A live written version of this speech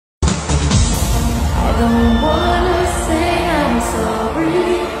don't wanna say I'm sorry,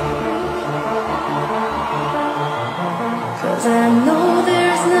 'cause I know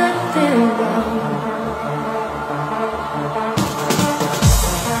there's nothing wrong.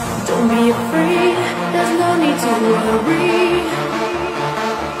 Don't be afraid, there's no need to worry,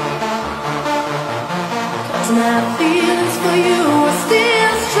 'cause my feelings for you are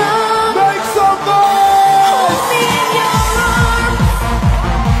still strong. Make some noise! Hold me in your arms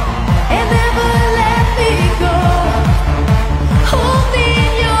and never let me go. Hold me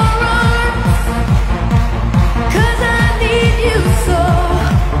in your arms, 'cause I need you so.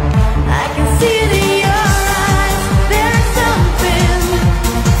 I can see it in your eyes, there's something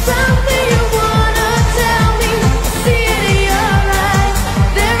you wanna tell me. I see it in your eyes,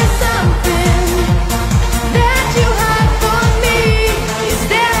 there's something that you hide from me. Is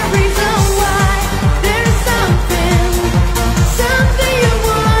there a reason why? There's something you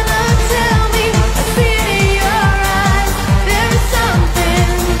wanna tell me. I see it in your eyes, there's something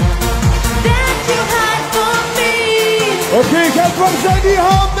that you hide from me. Okay, guys, from Sandy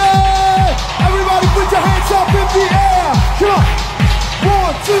Hamne. Everybody put your hands up in the air. Come on.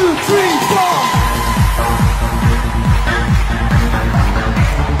 1, 2, 3, 4.